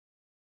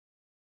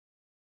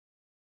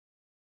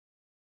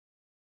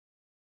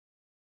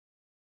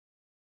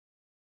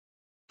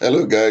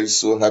Hello, guys.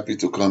 So happy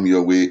to come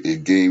your way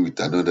again with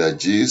another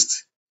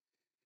gist.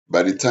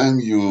 By the time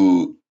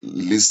you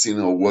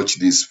listen or watch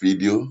this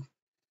video,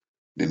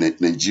 the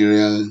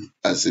Nigeria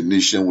as a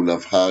nation will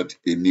have had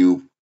a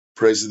new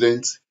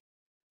president,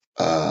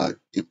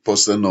 in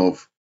person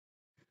of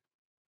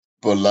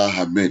Bola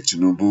Ahmed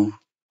Tinubu,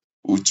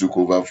 who took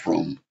over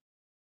from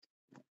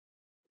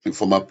the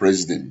former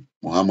president,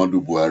 Muhammadu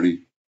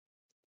Buhari.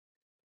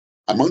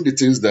 Among the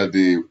things that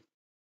the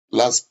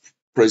last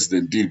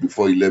president did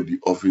before he left the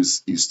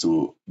office is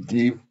to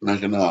give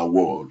national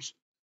awards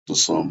to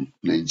some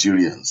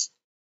Nigerians.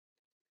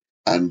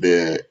 And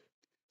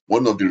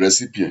one of the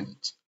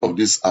recipients of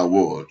this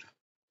award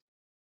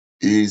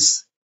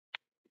is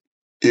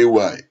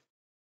AY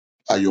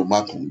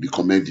Ayomakun, the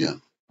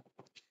comedian.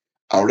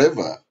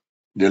 However,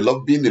 there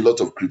have been a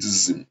lot of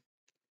criticism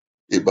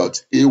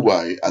about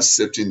AY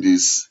accepting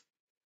this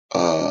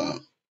uh,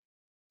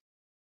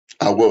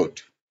 award.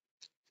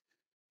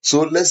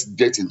 So let's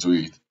get into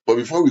it. But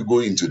before we go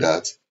into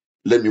that,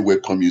 let me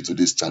welcome you to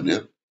this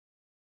channel.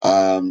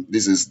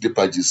 This is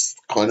Deepaji's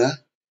Corner,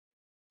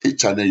 a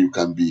channel you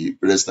can be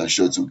rest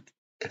assured to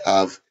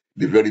have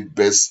the very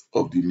best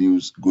of the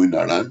news going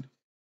around.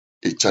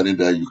 A channel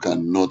that you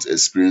cannot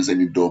experience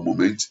any dull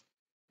moment,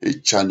 a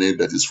channel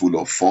that is full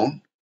of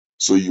fun.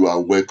 So you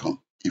are welcome.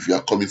 If you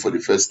are coming for the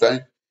first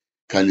time,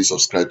 kindly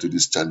subscribe to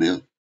this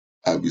channel.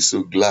 I'll be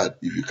so glad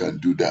if you can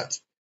do that.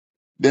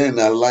 Then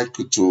I'd like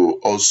to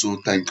also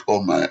thank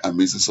all my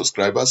amazing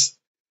subscribers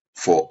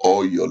for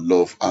all your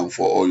love and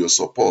for all your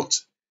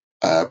support.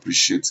 I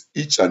appreciate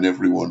each and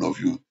every one of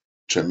you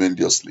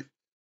tremendously.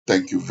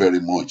 Thank you very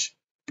much.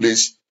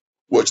 Please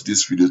watch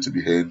this video to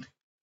the end.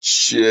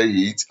 Share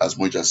it as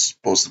much as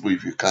possible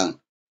if you can.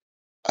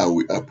 I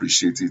will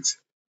appreciate it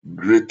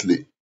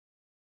greatly.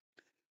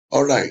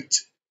 All right,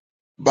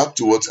 back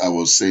to what I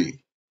was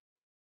saying.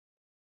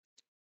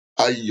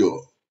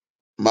 Ayo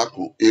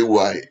Mako,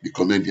 AY, the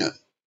comedian,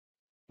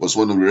 was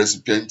one of the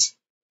recipients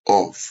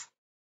of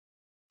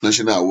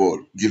National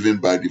Award given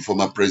by the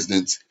former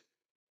president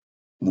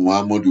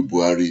Muhammadu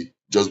Buhari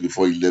just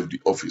before he left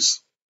the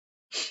office.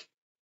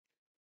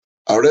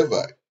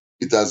 However,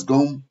 it has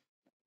gone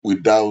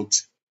without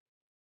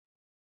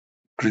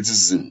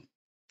criticism.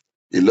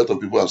 A lot of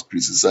people have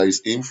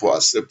criticized him for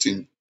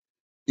accepting,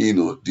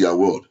 the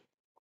award.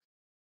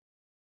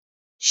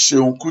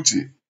 Seun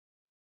Kuti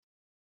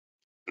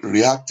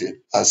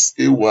reacted as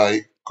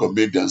AY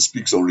comedian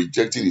speaks on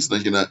rejecting his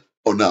National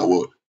Honor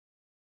Award.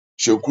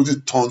 Seun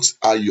Kuti taunts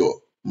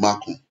Ayo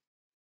Makun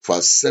for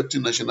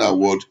accepting National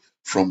Award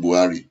from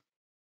Buhari.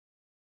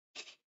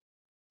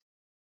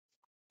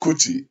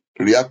 Kuti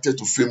reacted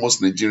to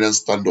famous Nigerian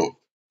stand-up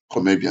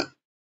comedian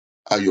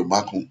Ayo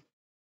Makun,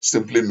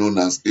 simply known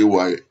as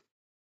AY,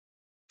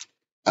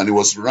 and he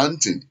was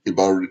ranting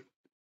about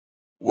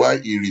why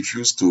he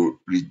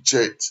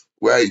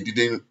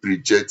didn't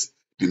reject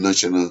the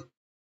National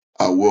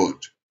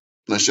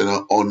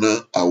Honor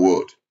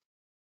Award.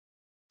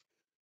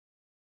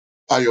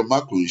 Ayo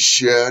Makun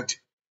shared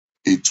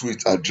a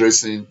tweet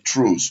addressing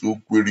trolls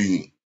who query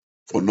him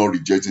for not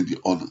rejecting the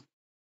honor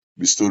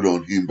bestowed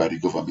on him by the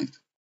government.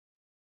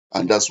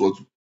 And that's what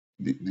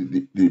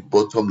the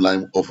bottom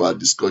line of our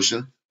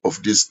discussion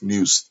of this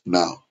news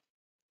now.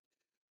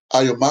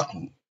 Ayo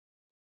Makun,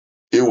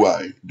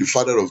 AY, the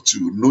father of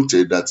two,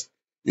 noted that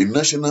a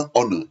national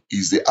honor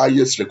is the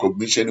highest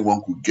recognition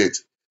anyone could get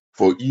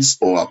for his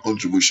or her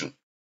contribution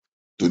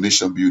to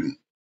nation building,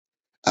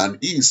 and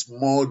he is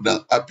more than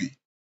happy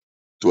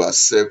to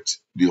accept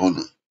the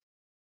honor.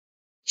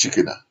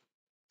 Chikena.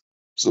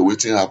 So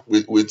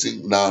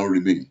waiting now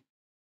remain.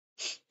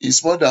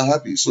 He's more than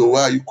happy. So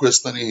why are you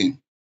questioning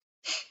him?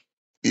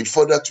 He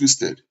further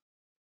twisted.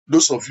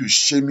 Those of you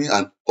shaming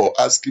or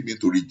asking me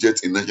to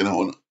reject a national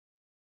honor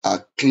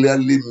are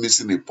clearly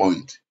missing a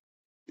point,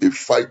 a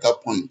vital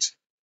point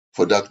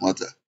for that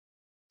matter.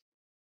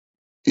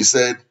 He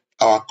said,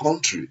 our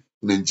country,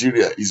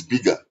 Nigeria, is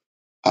bigger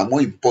and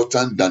more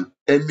important than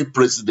any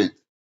president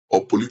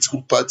or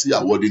political party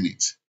awarding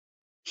it.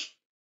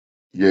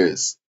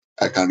 Yes,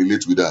 I can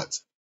relate with that.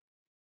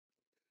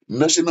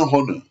 National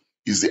honor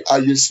is the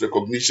highest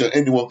recognition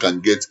anyone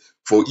can get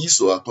for his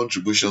or her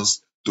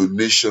contributions to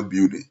nation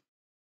building.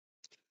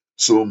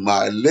 So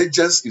my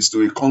allegiance is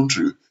to a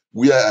country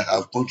where I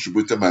have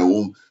contributed my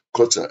own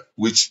quota,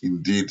 which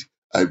indeed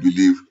I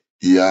believe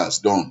he has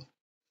done.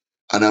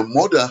 And I'm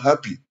more than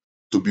happy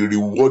to be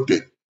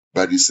rewarded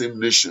by the same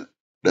nation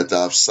that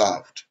I have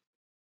served.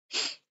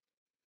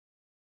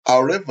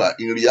 However,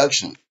 in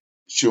reaction,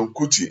 Seun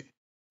Kuti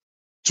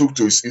took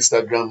to his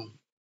Instagram,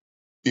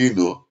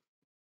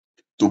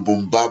 to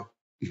bombard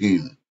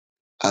him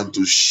and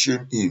to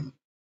shame him,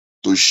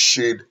 to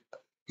shade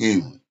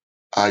him,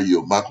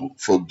 Ayo Makun,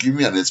 for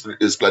giving an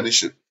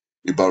explanation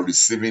about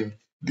receiving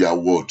the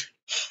award.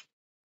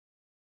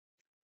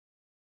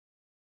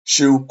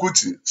 Seun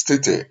Kuti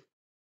stated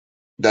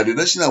that the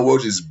national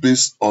award is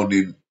based on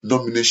a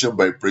nomination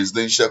by a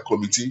presidential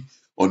committee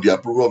on the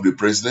approval of the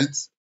president.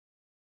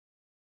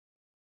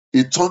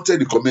 He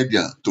taunted the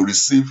comedian to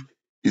receive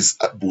his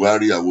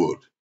Buhari award.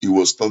 he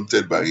was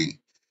taunted by him.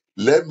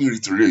 Let me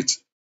reiterate,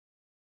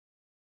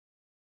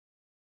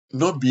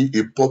 not be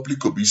a public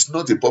opinion, it's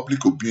not a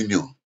public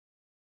opinion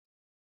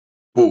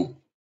poll.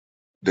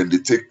 Then they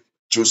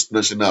choose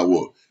national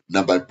award.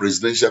 Now by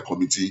presidential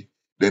committee,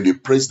 then the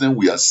president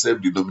will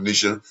accept the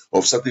nomination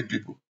of certain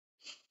people.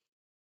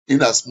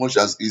 In as much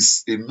as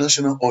it's a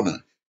national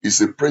honor,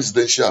 it's a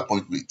presidential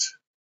appointment.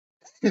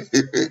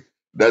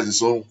 That's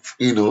his own,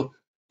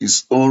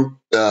 his own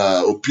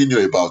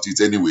opinion about it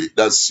anyway.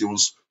 That's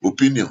Seun's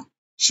opinion,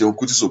 Seun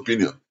Kuti's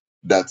opinion,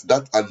 that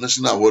a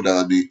national award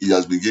that he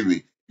has been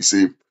given is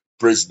a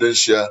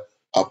presidential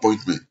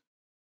appointment.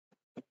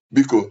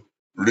 Because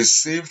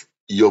receive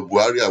your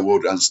Buhari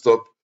award and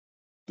stop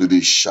to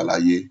the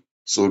shalaye.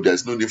 So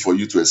there's no need for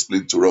you to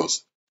explain to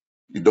us.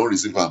 You don't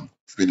receive them,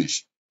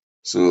 finish.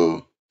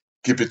 So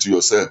keep it to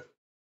yourself.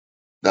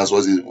 That's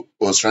what he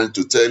was trying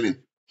to tell him.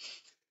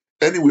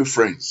 Anyway,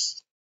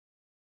 friends,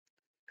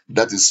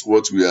 that is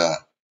what we are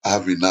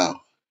having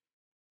now.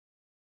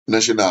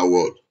 National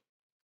award.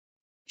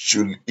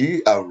 Should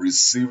he have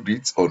received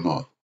it or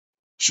not?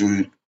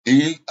 Should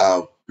he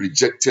have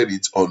rejected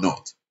it or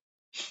not?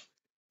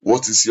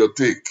 What is your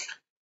take?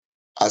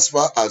 As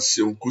far as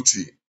Seun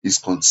Kuti is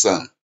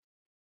concerned,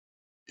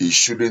 he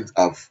shouldn't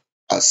have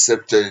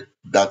accepted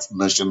that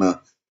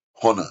national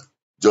honor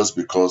just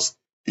because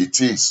it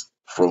is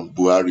from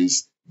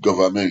Buhari's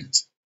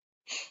government.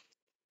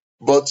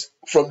 But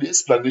from the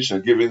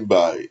explanation given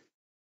by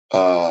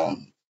our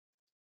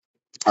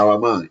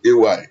man,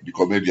 AY, the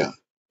comedian,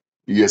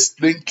 he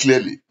explained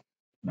clearly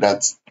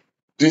that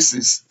this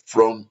is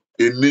from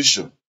a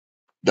nation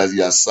that he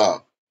has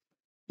served,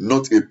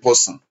 not a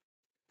person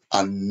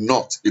and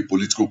not a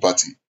political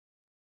party.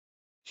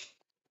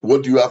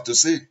 What do you have to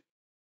say?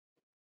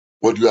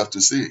 What do you have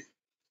to say?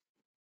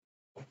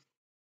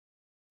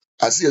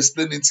 Has he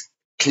explained it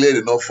clear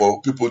enough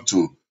for people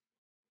to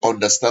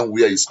understand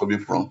where he's coming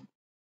from?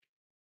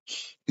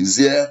 Is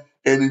there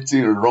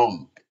anything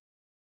wrong?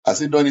 Has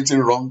he done anything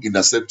wrong in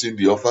accepting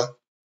the offer?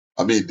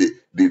 I mean,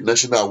 the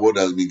national award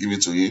has been given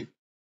to him.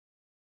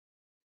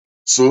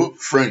 So,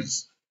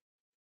 friends,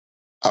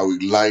 I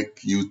would like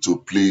you to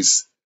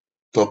please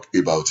talk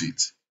about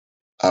it.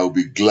 I'll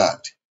be glad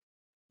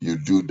you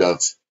do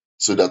that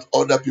so that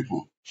other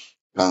people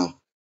can,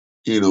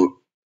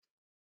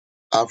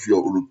 have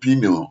your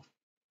opinion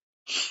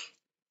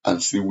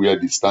and see where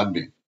they're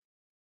standing.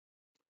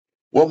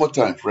 One more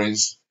time,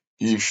 friends,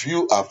 if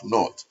you have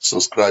not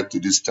subscribed to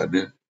this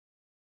channel,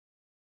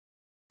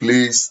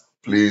 please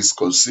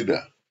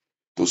consider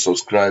to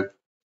subscribe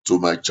to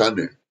my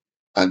channel.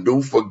 And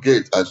don't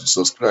forget, as you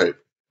subscribe,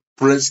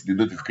 press the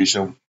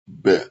notification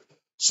bell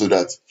so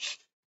that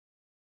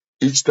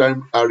each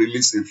time I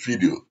release a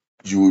video,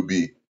 you will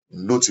be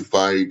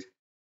notified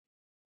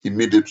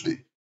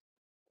immediately.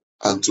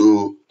 And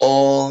to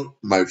all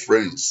my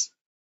friends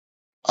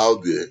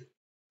out there,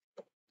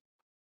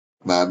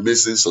 my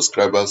amazing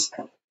subscribers,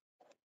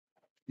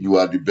 you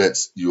are the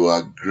best. You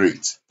are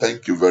great.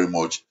 Thank you very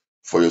much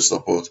for your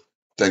support.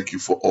 Thank you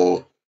for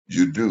all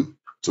you do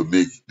to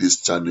make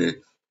this channel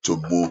to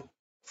move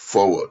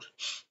forward.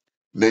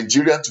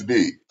 Nigeria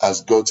today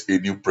has got a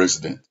new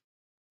president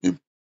in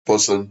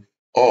person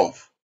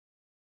of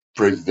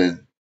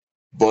President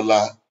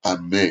Bola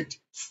Ahmed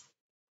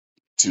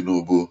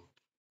Tinubu.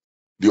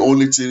 The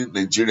only thing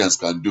Nigerians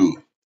can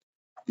do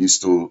is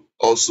to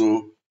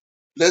also,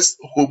 let's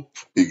hope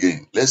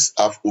again. Let's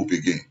have hope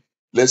again.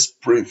 Let's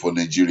pray for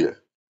Nigeria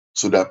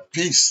so that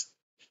peace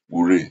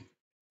will reign.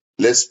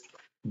 Let's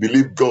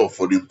believe God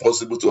for the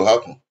impossible to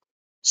happen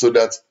so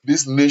that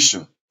this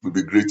nation will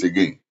be great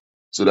again,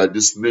 so that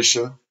this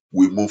nation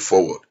will move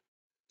forward.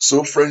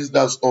 So, friends,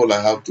 that's all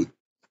I have to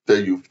tell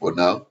you for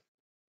now.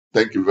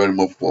 Thank you very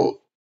much for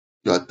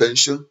your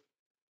attention.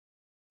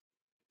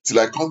 Till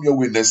I come your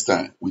way next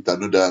time with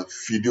another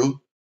video,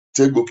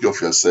 take good care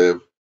of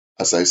yourself.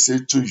 As I say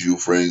to you,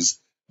 friends,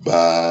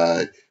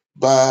 bye.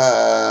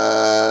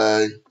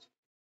 Bye.